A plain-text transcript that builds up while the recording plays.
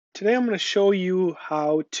Today I'm going to show you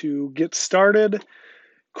how to get started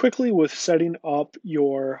quickly with setting up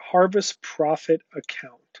your Harvest Profit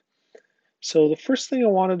account. So the first thing I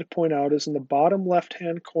wanted to point out is in the bottom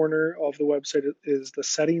left-hand corner of the website is the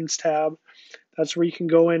Settings tab. That's where you can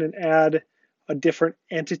go in and add a different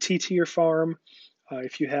entity to your farm.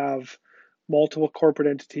 If you have multiple corporate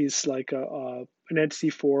entities like an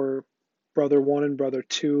entity for brother one and brother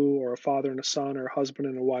two, or a father and a son, or a husband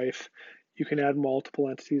and a wife, you can add multiple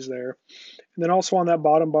entities there. And then also on that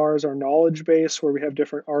bottom bar is our knowledge base where we have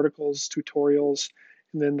different articles, tutorials,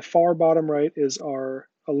 and then the far bottom right is a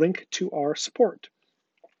link to our support.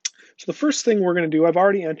 So the first thing we're going to do, I've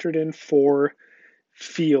already entered in 4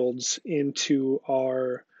 fields into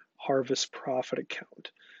our Harvest Profit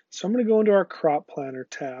account. So I'm going to go into our Crop Planner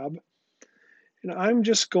tab, and I'm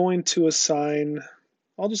just going to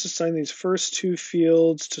I'll just assign these first 2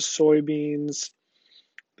 fields to soybeans,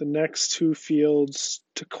 the next 2 fields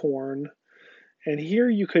to corn. And here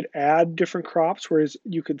you could add different crops, whereas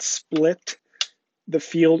you could split the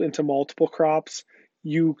field into multiple crops.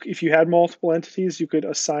 If you had multiple entities, you could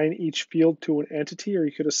assign each field to an entity, or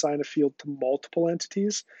you could assign a field to multiple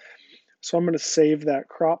entities. So I'm going to save that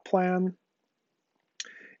crop plan.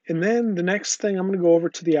 And then the next thing, I'm going to go over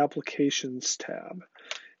to the Applications tab,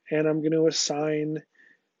 and I'm going to assign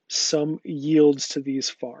some yields to these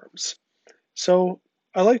farms. So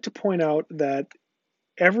I like to point out that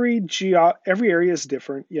every area is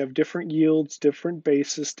different. You have different yields, different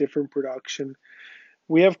basis, different production.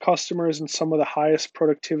 We have customers in some of the highest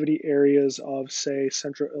productivity areas of, say,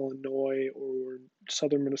 central Illinois or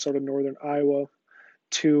southern Minnesota, northern Iowa,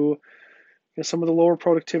 to some of the lower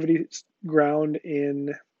productivity ground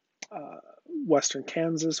in western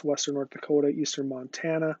Kansas, western North Dakota, eastern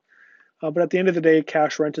Montana. But at the end of the day,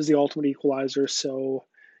 cash rent is the ultimate equalizer. So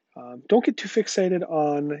don't get too fixated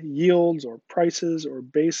on yields or prices or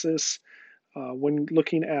basis when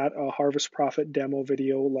looking at a Harvest Profit demo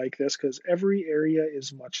video like this, because every area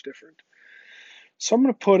is much different. So I'm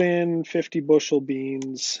going to put in 50 bushel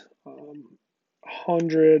beans,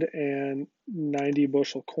 190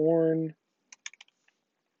 bushel corn.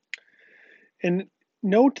 And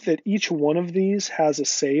note that each one of these has a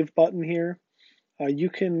save button here.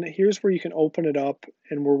 Here's where you can open it up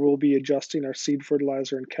and where we'll be adjusting our seed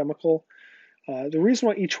fertilizer and chemical. The reason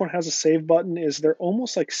why each one has a save button is they're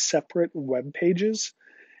almost like separate web pages.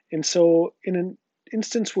 And so in an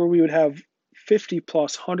instance where we would have 50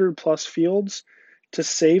 plus, 100 plus fields, to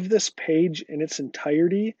save this page in its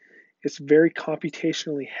entirety, it's very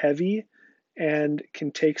computationally heavy and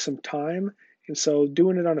can take some time. And so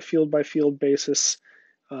doing it on a field by field basis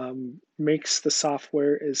makes the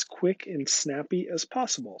software as quick and snappy as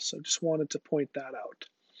possible. So just wanted to point that out.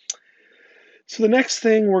 So the next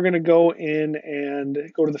thing, we're going to go in and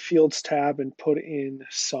go to the Fields tab and put in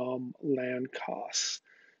some land costs.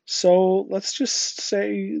 So let's just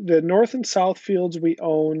say the north and south fields we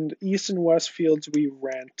own, east and west fields we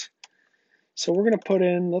rent. So we're going to put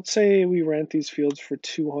in, let's say we rent these fields for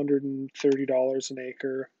 $230 an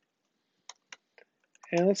acre.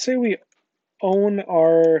 And let's say we own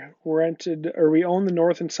we own the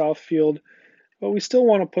north and south field, but we still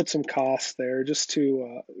want to put some costs there just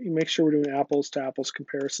to make sure we're doing apples to apples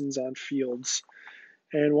comparisons on fields.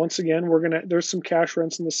 And once again, there's some cash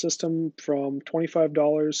rents in the system from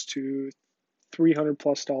 $25 to $300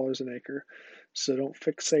 plus an acre. So don't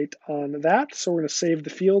fixate on that. So we're going to save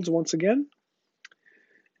the fields once again.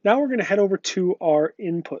 Now we're going to head over to our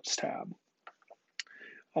inputs tab.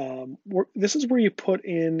 This is where you put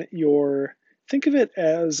in think of it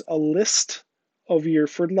as a list of your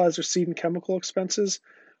fertilizer, seed, and chemical expenses,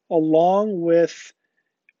 along with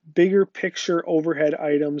bigger picture overhead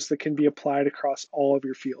items that can be applied across all of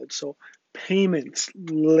your fields. So payments,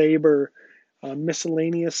 labor,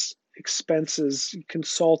 miscellaneous expenses,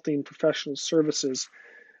 consulting, professional services.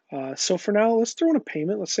 So for now, let's throw in a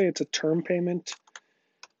payment. Let's say it's a term payment.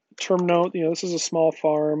 Term note, this is a small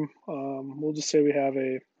farm. We'll just say we have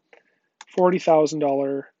a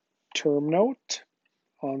 $40,000 term note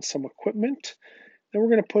on some equipment. Then we're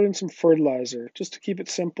going to put in some fertilizer. Just to keep it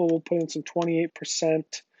simple, we'll put in some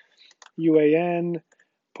 28% UAN,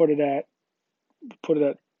 put it at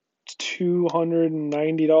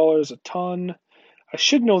 $290 a ton. I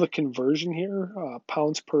should know the conversion here,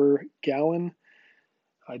 pounds per gallon.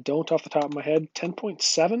 I don't off the top of my head.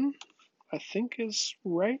 10.7, I think, is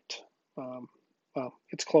right. Well,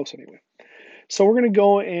 it's close anyway. So we're going to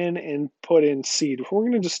go in and put in seed. We're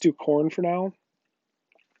going to just do corn for now.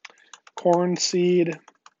 Corn seed,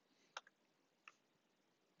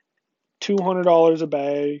 $200 a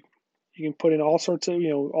bag. You can put in all sorts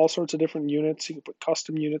of different units. You can put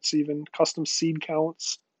custom units, even custom seed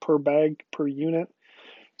counts per bag per unit.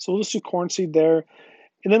 So we'll just do corn seed there.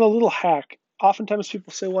 And then a little hack. Oftentimes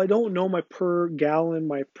people say, well, I don't know my per gallon,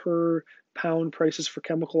 my per pound prices for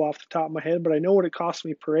chemical off the top of my head, but I know what it costs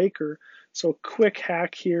me per acre. So a quick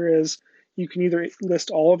hack here is you can either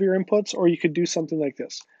list all of your inputs or you could do something like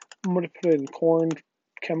this. I'm going to put in corn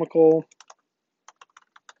chemical.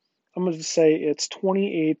 I'm going to say it's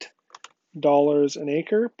 $28 an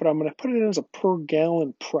acre, but I'm going to put it in as a per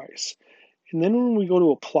gallon price. And then when we go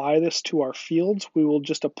to apply this to our fields, we will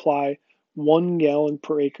just apply 1 gallon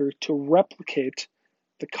per acre to replicate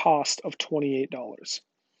the cost of $28.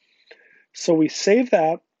 So we save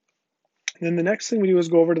that. And then the next thing we do is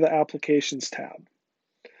go over to the applications tab.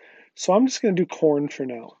 So I'm just going to do corn for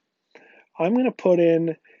now. I'm going to put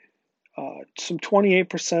in some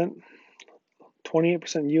 28%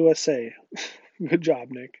 USA. Good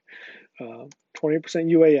job, Nick. 20%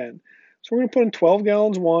 UAN. So we're going to put in 12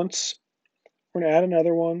 gallons once. We're going to add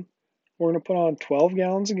another one. We're going to put on 12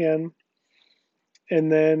 gallons again. And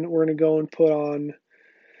then we're going to go and put on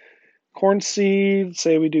corn seed.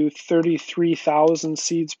 Say we do 33,000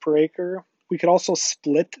 seeds per acre. We could also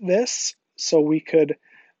split this. So we could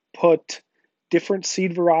put different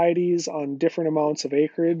seed varieties on different amounts of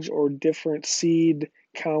acreage or different seed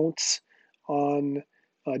counts on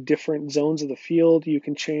different zones of the field. You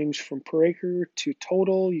can change from per acre to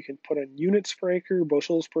total. You can put in units per acre,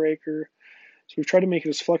 bushels per acre. So we've tried to make it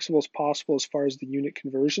as flexible as possible as far as the unit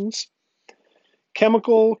conversions.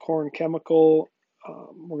 Chemical, corn chemical,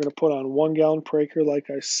 we're going to put on 1 gallon per acre like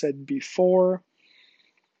I said before.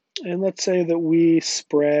 And let's say that we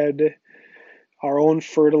spread our own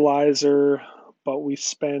fertilizer, but we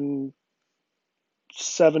spend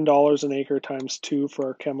 $7 an acre times 2 for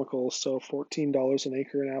our chemicals, so $14 an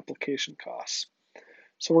acre in application costs.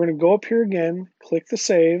 So we're going to go up here again, click the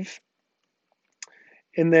save,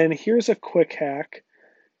 and then here's a quick hack.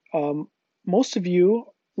 Most of you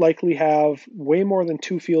likely have way more than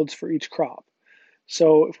 2 fields for each crop.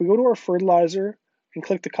 So if we go to our fertilizer and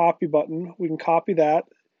click the copy button, we can copy that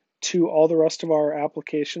to all the rest of our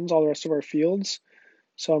applications, all the rest of our fields.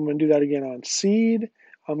 So I'm going to do that again on seed.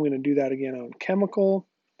 I'm going to do that again on chemical.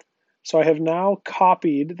 So I have now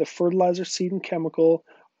copied the fertilizer, seed, and chemical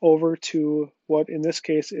over to what in this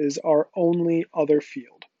case is our only other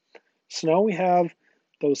field. So now we have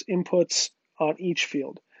those inputs on each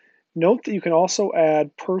field. Note that you can also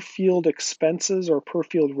add per field expenses or per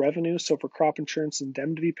field revenue. So for crop insurance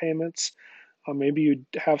indemnity payments, maybe you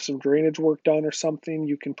have some drainage work done or something,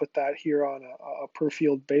 you can put that here on a per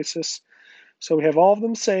field basis. So we have all of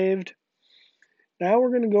them saved. Now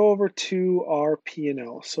we're going to go over to our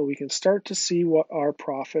P&L so we can start to see what our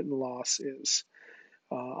profit and loss is.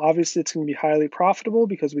 Obviously, it's going to be highly profitable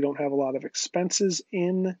because we don't have a lot of expenses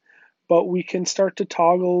in, but we can start to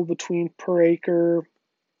toggle between per acre,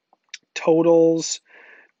 totals.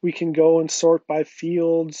 We can go and sort by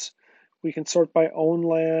fields. We can sort by own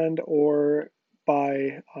land or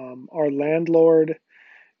by our landlord.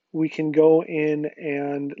 We can go in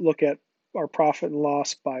and look at our profit and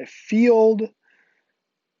loss by field.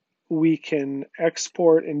 We can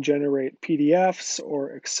export and generate PDFs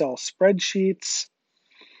or Excel spreadsheets.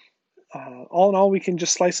 All in all, we can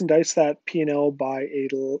just slice and dice that P&L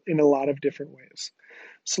in a lot of different ways.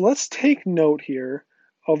 So let's take note here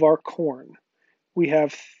of our corn. We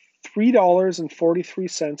have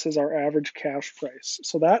 $3.43 as our average cash price.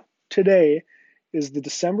 So that today is the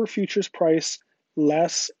December futures price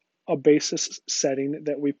less a basis setting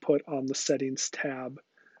that we put on the settings tab.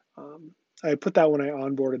 I put that when I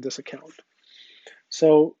onboarded this account.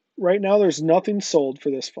 So right now there's nothing sold for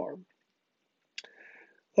this farm.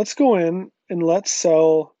 Let's go in and let's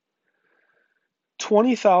sell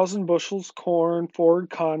 20,000 bushels corn forward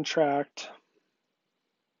contract.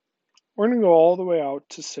 We're going to go all the way out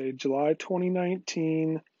to say July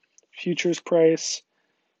 2019 futures price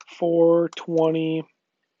 420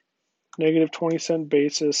 negative 20 cent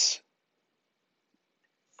basis,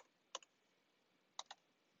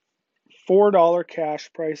 $4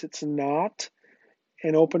 cash price. It's not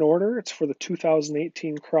an open order. It's for the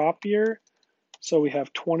 2018 crop year. So we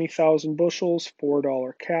have 20,000 bushels,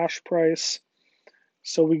 $4 cash price.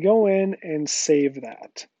 So we go in and save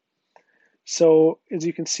that. So as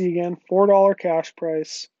you can see again, $4 cash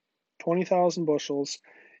price, 20,000 bushels.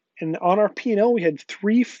 And on our P&L, we had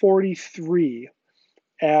 343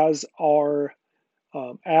 as our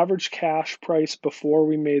average cash price before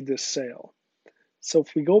we made this sale. So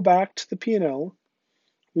if we go back to the P&L,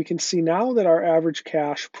 we can see now that our average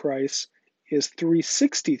cash price is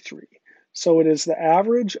 363. So it is the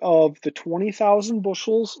average of the 20,000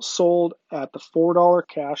 bushels sold at the $4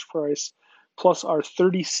 cash price plus our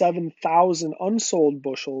 37,000 unsold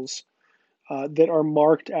bushels that are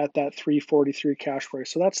marked at that 343 cash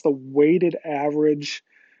price. So that's the weighted average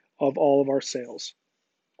of all of our sales.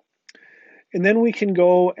 And then we can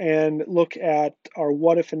go and look at our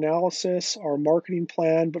what if analysis, our marketing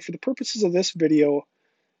plan. But for the purposes of this video,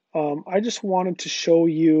 I just wanted to show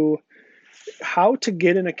you how to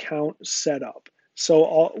get an account set up.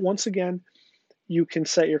 So once again, you can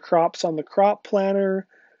set your crops on the crop planner.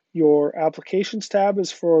 Your applications tab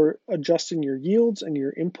is for adjusting your yields and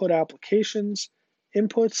your input applications.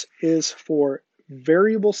 Inputs is for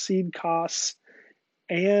variable seed costs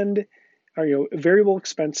and variable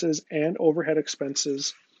expenses and overhead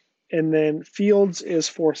expenses. And then fields is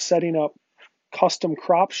for setting up custom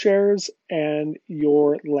crop shares and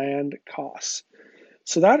your land costs.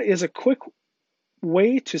 So that is a quick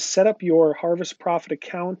way to set up your Harvest Profit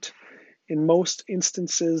account. In most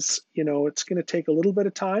instances, it's going to take a little bit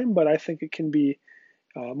of time, but I think it can be,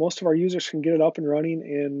 most of our users can get it up and running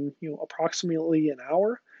in, approximately an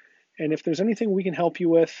hour. And if there's anything we can help you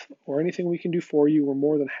with or anything we can do for you, we're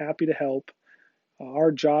more than happy to help.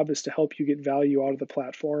 Our job is to help you get value out of the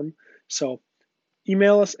platform. So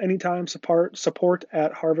email us anytime,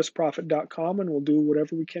 support@harvestprofit.com, and we'll do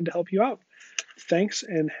whatever we can to help you out. Thanks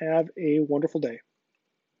and have a wonderful day.